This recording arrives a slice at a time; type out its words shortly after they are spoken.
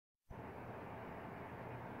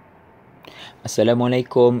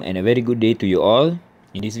Assalamualaikum and a very good day to you all.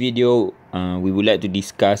 In this video, we would like to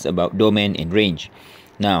discuss about domain and range.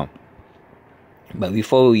 Now, but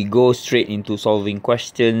before we go straight into solving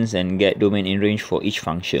questions and get domain and range for each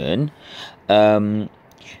function,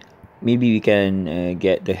 maybe we can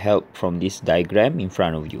get the help from this diagram in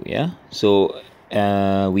front of you. Yeah. So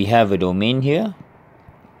we have a domain here,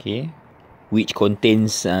 okay, which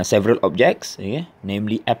contains several objects,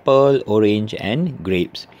 namely apple, orange, and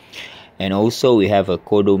grapes. And also we have a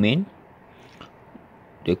codomain.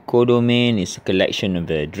 The codomain is a collection of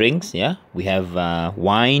the drinks. We have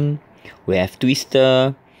wine, we have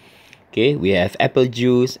twister, okay, we have apple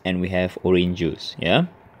juice, and we have orange juice.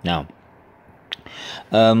 Now,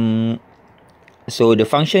 so the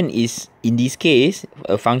function is, in this case,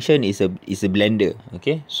 a function is a blender.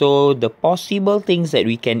 Okay, so the possible things that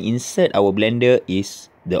we can insert our blender is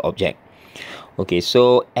the object. Okay,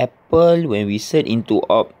 so apple, when we set into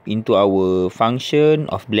our function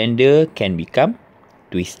of blender, can become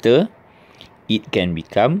twister. It can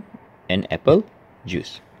become an apple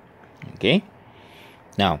juice. Okay,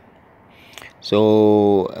 now,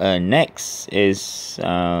 so next is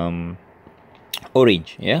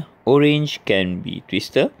orange. Orange can be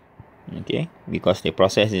twister, okay, because the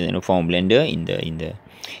process is in the form of blender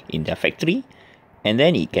in the factory, and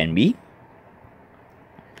then it can be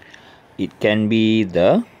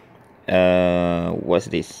the what's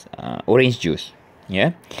this, orange juice.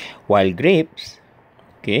 While grapes,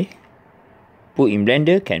 okay, put in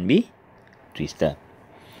blender can be twister,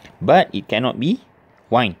 but it cannot be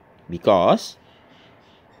wine, because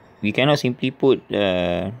we cannot simply put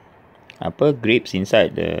grapes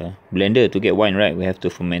inside the blender to get wine, right? We have to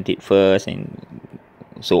ferment it first and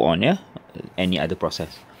so on. Any other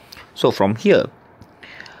process. So from here,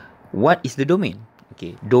 what is the domain?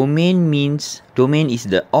 Okay, domain is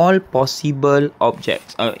the all possible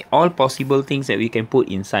objects, all possible things that we can put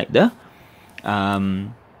inside the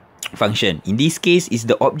function. In this case, is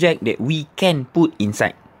the object that we can put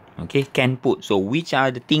inside. Okay, can put. So which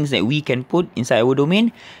are the things that we can put inside our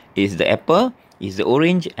domain? Is the apple, is the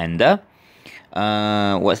orange, and the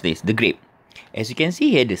what's this? The grape. As you can see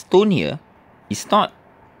here, the stone here is not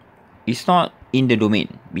in the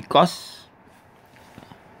domain, because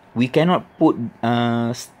we cannot put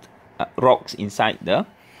rocks inside the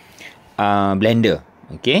blender.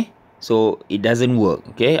 Okay, so it doesn't work.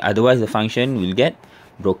 Okay, otherwise the function will get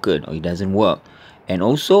broken or it doesn't work. And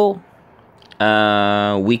also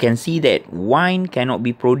we can see that wine cannot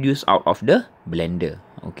be produced out of the blender.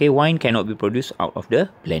 Okay, wine cannot be produced out of the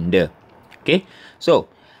blender. Okay, so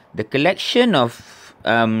the collection of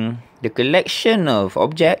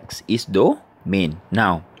objects is domain.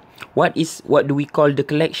 Now, what do we call the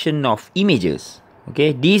collection of images?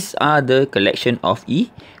 Okay, these are the collection of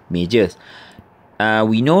images.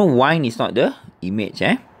 We know wine is not the image.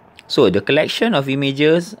 So the collection of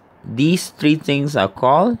images, these three things are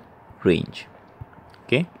called range.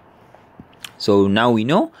 Okay, so now we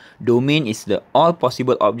know domain is the all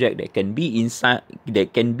possible object that can be inside,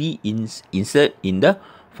 that can be insert in the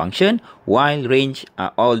function, while range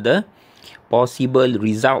are all the possible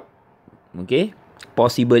result, okay,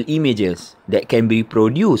 possible images that can be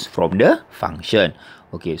produced from the function.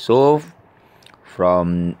 Okay, so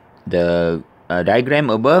from the diagram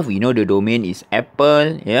above, we know the domain is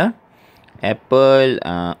apple, apple,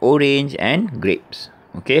 orange, and grapes.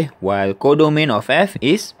 Okay, while codomain of F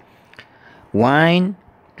is wine,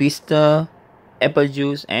 twister, apple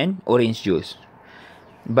juice, and orange juice.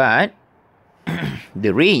 But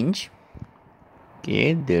the range,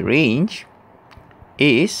 okay, the range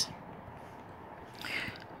is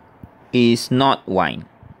not wine.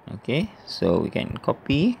 Okay, so we can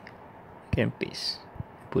copy, can paste,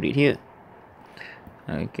 put it here.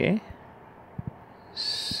 Okay,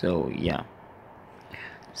 so yeah,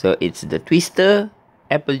 so it's the twister,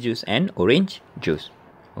 apple juice, and orange juice.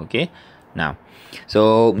 Okay, now,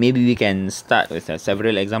 so maybe we can start with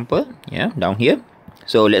several example down here.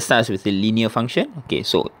 So let's start with the linear function. Okay,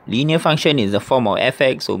 so linear function is the form of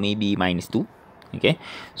fx, so maybe minus 2. Okay,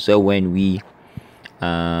 so when we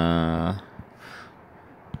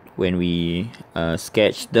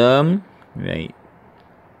sketch them, right,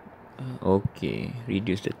 okay,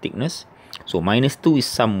 reduce the thickness. So minus 2 is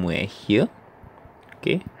somewhere here.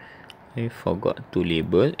 Okay, I forgot to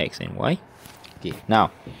label x and y. Okay, now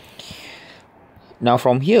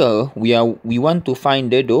from here we want to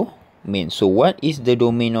find the domain. So what is the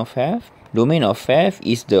domain of F? Domain of F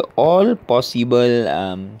is the all possible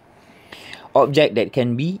object that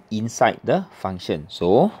can be inside the function.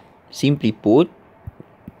 So simply put,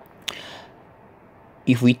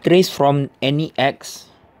 if we trace from any x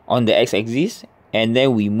on the x-axis and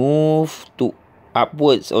then we move to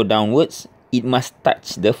upwards or downwards, it must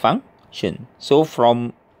touch the function. So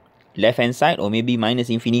from left hand side or maybe minus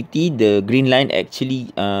infinity, the green line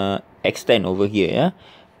actually extend over here, yeah.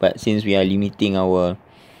 But since we are limiting our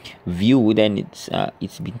view, then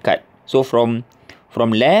it's been cut. So from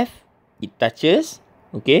left it touches,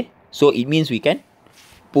 okay, so it means we can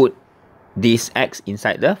put this x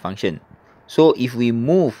inside the function. So if we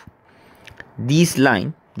move this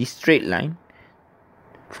line, this straight line,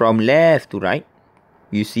 from left to right,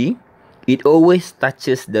 you see it always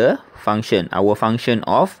touches the function, our function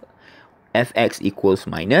of fx equals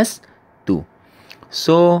minus 2.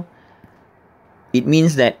 So it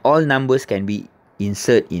means that all numbers can be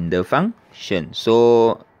inserted in the function.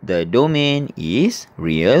 So the domain is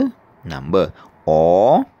real number,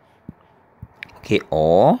 or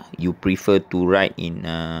you prefer to write in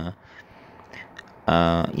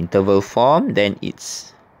interval form, then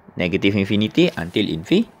it's negative infinity until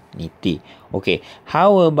infinity. Okay,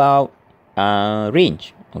 how about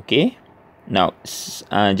range? Okay, now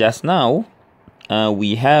just now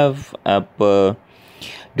we have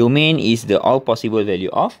domain is the all possible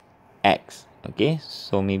value of x. Okay,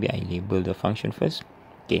 so maybe I label the function first.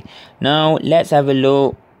 Okay, now let's have a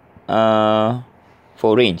look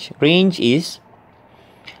for range. Range is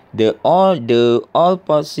the all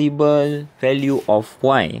possible value of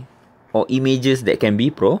y or images that can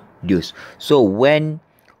be produced. So when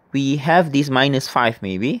we have this minus 5,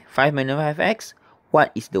 maybe 5 minus 5x,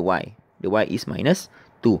 what is the y? The y is minus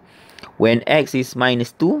 2. When x is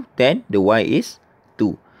minus 2, then the y is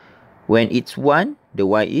 2. When it's 1, the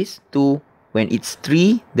y is 2. When it's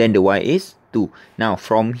 3, then the y is 2. Now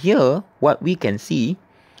from here, what we can see,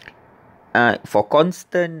 for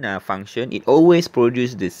constant function, it always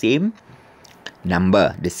produces the same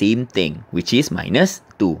number, the same thing, which is minus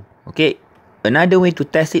 2. Okay, another way to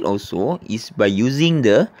test it also is by using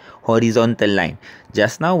the horizontal line.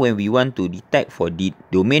 Just now when we want to detect for the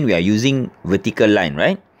domain, we are using vertical line,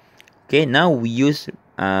 right? Okay, now we use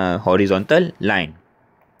horizontal line,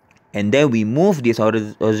 and then we move this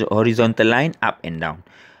horizontal line up and down.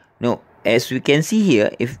 Now, as we can see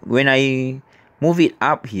here, when I move it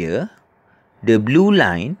up here, the blue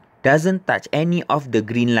line doesn't touch any of the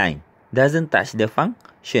green line, doesn't touch the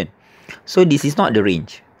function. So this is not the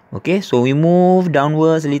range. Okay, so we move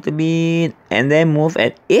downwards a little bit, and then move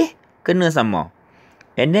at A, kena some more.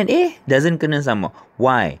 And then A doesn't kena some more.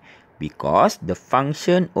 Why? Because the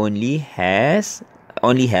function only have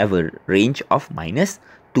a range of minus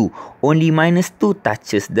 2. Only minus 2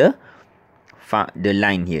 touches the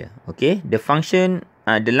line here. Okay, the function,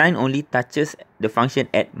 the line only touches the function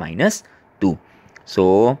at minus 2.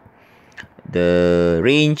 So the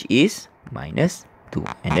range is minus 2.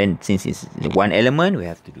 And then since it's one element, we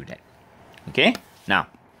have to do that. Okay, now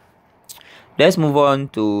let's move on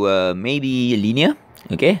to maybe linear.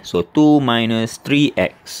 Okay, so 2 minus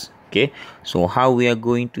 3x. Okay, so how we are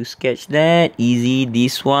going to sketch that? Easy.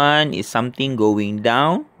 This one is something going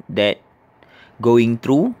down, that going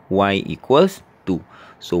through y equals 2.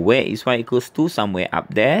 So where is y equals 2? Somewhere up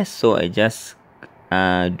there. So I just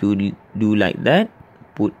do like that,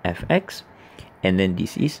 put fx, and then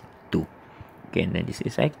this is 2. Okay, and then this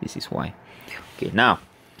is x, this is y. Okay, now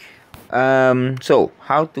so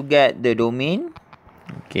how to get the domain?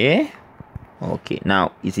 Okay,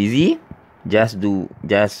 now it's easy. Just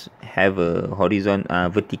have a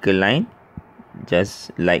vertical line, just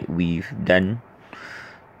like we've done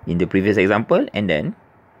in the previous example, and then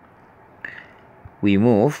we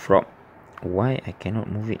move from, why I cannot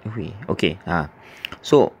move it away? Okay,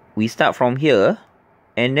 so we start from here,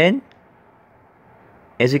 and then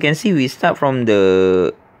as you can see, we start from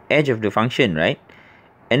the edge of the function, right?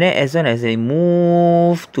 And then as soon as I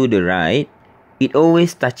move to the right, it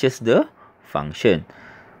always touches the function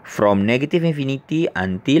from negative infinity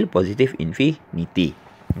until positive infinity.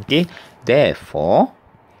 Okay, therefore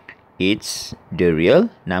it's the real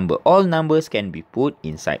number. All numbers can be put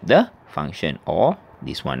inside the function, or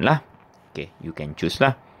this one lah. Okay, you can choose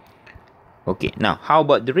lah. Okay, now how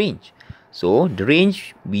about the range? So the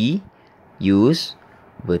range, we use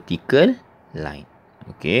vertical line.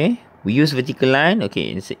 Okay, we use vertical line.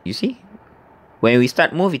 Okay, you see, when we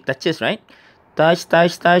start move, it touches, right? Touch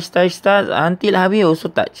until habis also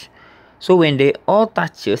touch. So when they all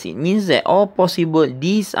touches, it means that all possible,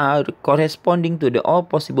 these are corresponding to the all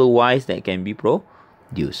possible y's that can be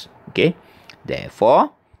produced. Okay,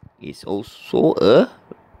 therefore it's also a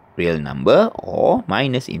real number, or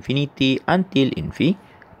minus infinity until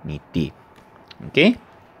infinity. Okay,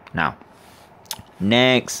 now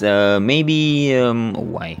next maybe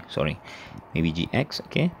maybe gx.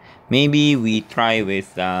 Okay, Maybe we try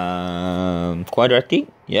with quadratic.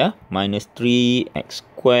 Yeah, minus 3x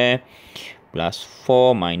square plus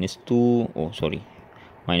 4 minus 2. Oh, sorry.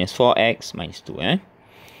 Minus 4x minus 2.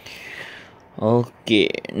 Okay,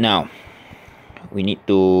 now we need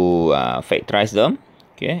to factorize them.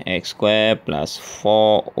 Okay, x square plus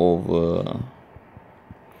 4 over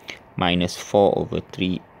minus 4 over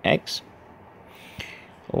 3x.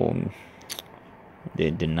 Oh,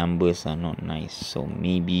 the numbers are not nice, so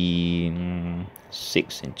maybe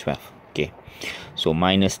 6 and 12. Okay, so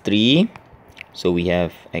minus 3, so we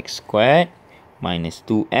have x squared minus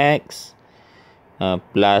 2x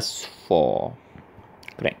plus 4.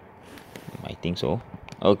 Correct, I think so.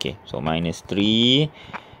 Okay, so minus 3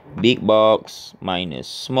 big box minus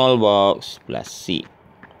small box plus c.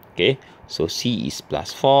 Okay, so c is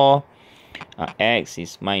plus 4, x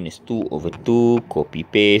is minus 2 over 2, copy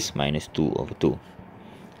paste minus 2 over 2.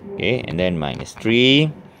 Okay, and then minus 3,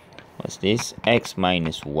 what's this? X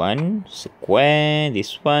minus 1 square,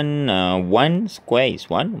 this one 1 square is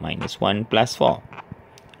 1, minus 1 plus 4.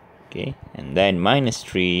 Okay, and then minus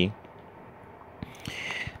 3,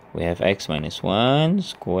 we have x minus 1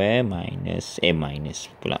 square minus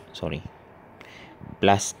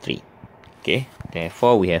plus 3. Okay,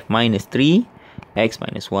 therefore we have minus 3 x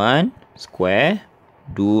minus 1 square.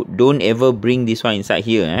 Don't ever bring this one inside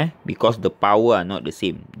here, because the power are not the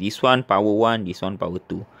same. This one power 1, this one power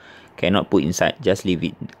 2. Cannot put inside, just leave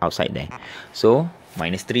it outside there. So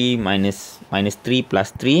minus 3 minus 3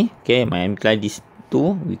 plus 3. Okay, multiply these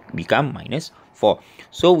two, we become minus 4.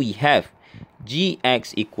 So we have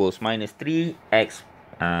gx equals minus 3x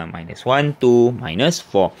minus 1, 2, minus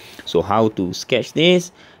 4. So how to sketch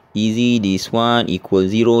this? Easy, this one equals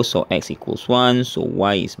 0, so x equals 1, so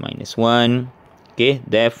y is minus 1. Okay,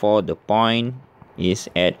 therefore the point is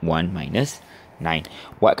at 1 minus 9.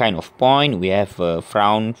 What kind of point? We have a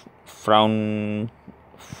frown,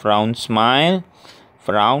 smile.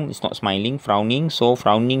 Frown is not smiling, frowning. So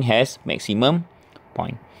frowning has maximum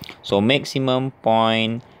point. So maximum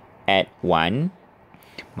point at 1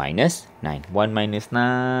 minus 9. 1 minus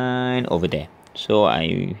 9 over there. So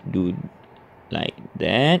I do like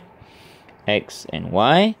that. X and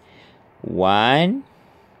y. 1,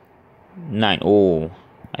 9. Oh,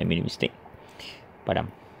 I made a mistake.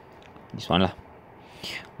 Padam. This one lah.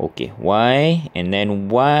 Okay, y and then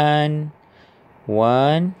 1,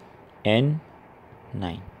 1 and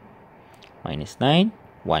 9. Minus 9,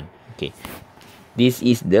 1. Okay. This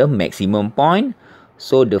is the maximum point.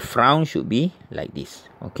 So the frown should be like this.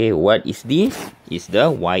 Okay, what is this? Is the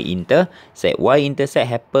y-intercept. Y-intercept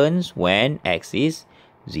happens when x is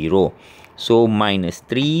 0. So minus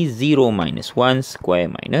 3, 0 minus 1, square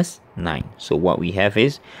minus 9. So what we have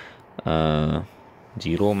is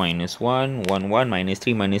 0 minus 1, 1, 1, minus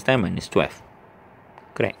 3, minus 9, minus 12.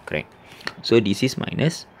 Correct. So this is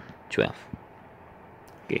minus 12.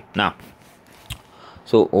 Okay, now.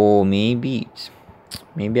 So, maybe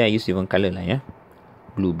I use different color lah, yeah.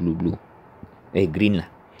 Blue. Green lah.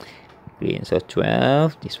 Green. So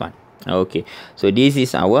 12, this one. Okay. So this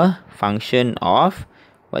is our function of,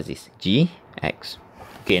 what's this? Gx.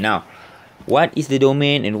 Okay, now, what is the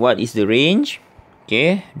domain and what is the range?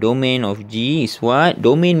 Okay, domain of G is what?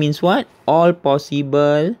 Domain means what? All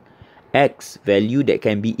possible x value that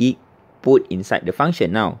can be put inside the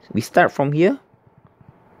function. Now, we start from here.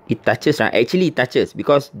 It touches, right? Actually, it touches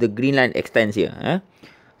because the green line extends here.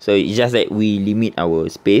 So, it's just that we limit our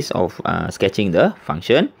space of sketching the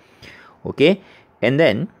function. Okay. And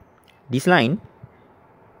then, this line,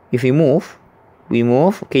 if we move.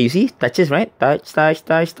 Okay, you see? Touches, right? Touch.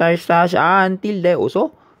 Until there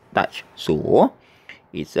also touch. So,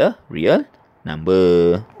 it's a real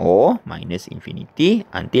number. Or minus infinity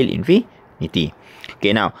until infinity.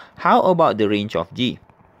 Okay, now, how about the range of G?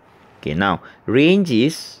 Okay, now, range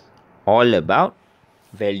is all about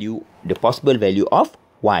value, the possible value of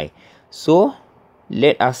y. So,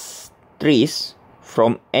 let us trace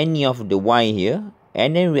from any of the y here,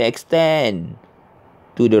 and then we extend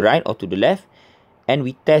to the right or to the left, and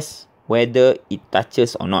we test whether it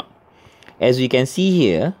touches or not. As we can see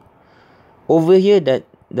here, over here that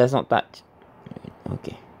does not touch.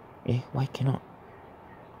 Okay. Why cannot?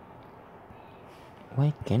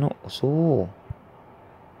 Why cannot also?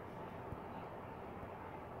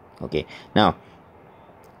 Okay, now,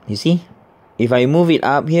 you see, if I move it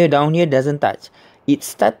up here, down here, doesn't touch. It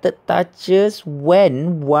started touches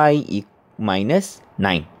when y is minus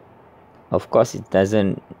 9. Of course, it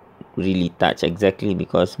doesn't really touch exactly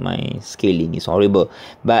because my scaling is horrible.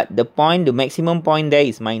 But the point, the maximum point there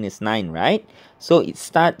is minus 9, right? So, it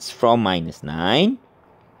starts from minus 9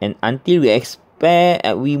 and until we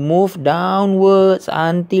we move downwards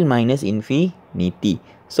until minus infinity.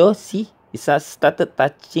 So see, it started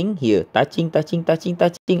touching here, touching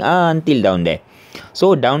until down there.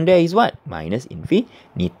 So down there is what? Minus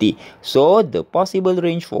infinity. So the possible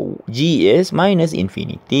range for G is minus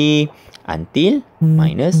infinity until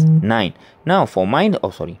minus 9. Now for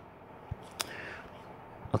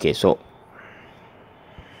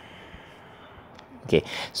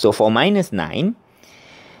so for minus 9,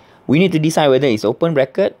 we need to decide whether it's open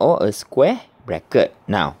bracket or a square bracket.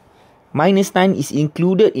 Now, minus 9 is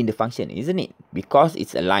included in the function, isn't it? Because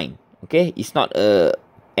it's a line. Okay, it's not a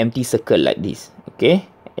empty circle like this. Okay,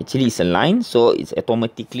 actually it's a line, so it's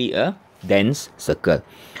automatically a dense circle.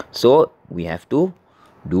 So we have to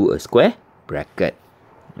do a square bracket.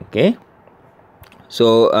 Okay,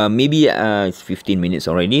 so maybe it's 15 minutes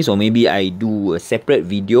already, so maybe I do a separate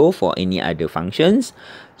video for any other functions.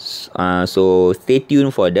 So stay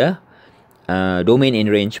tuned for the domain and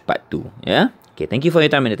range part 2. Yeah. Okay, thank you for your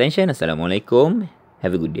time and attention. Assalamualaikum.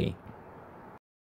 Have a good day.